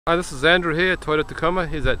Hi, this is Andrew here, Toyota Tacoma.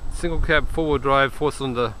 Here's that single cab 4-wheel drive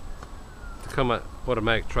 4-cylinder Tacoma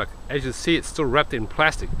automatic truck. As you see, it's still wrapped in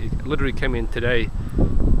plastic. It literally came in today.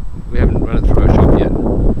 We haven't run it through our shop yet.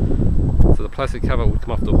 So the plastic cover would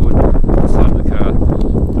come off the hood, the side of the car,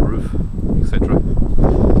 the roof, etc.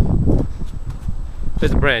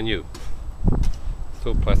 It's brand new.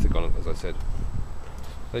 Still plastic on it, as I said.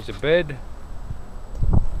 There's your bed.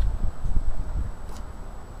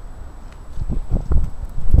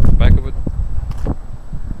 Back of it.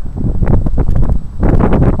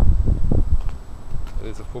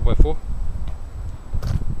 There's a 4x4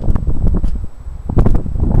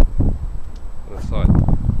 on the side.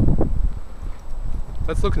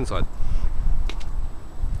 Let's look inside.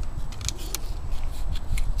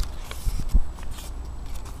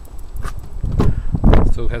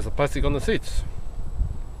 Still has the plastic on the seats.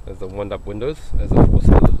 There's the wind-up windows, as a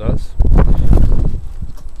 4-cylinder does.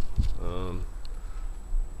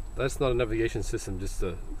 That's not a navigation system, just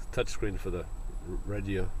a touchscreen for the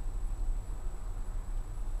radio.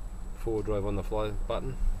 4-wheel drive on the fly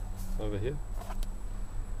button over here.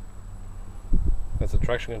 That's the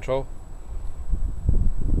traction control.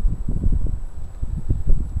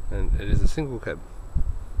 And it is a single cab.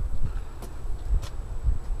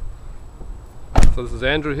 So this is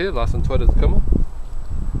Andrew here, last on Toyota Tacoma.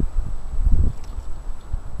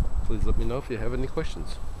 Please let me know if you have any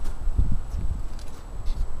questions.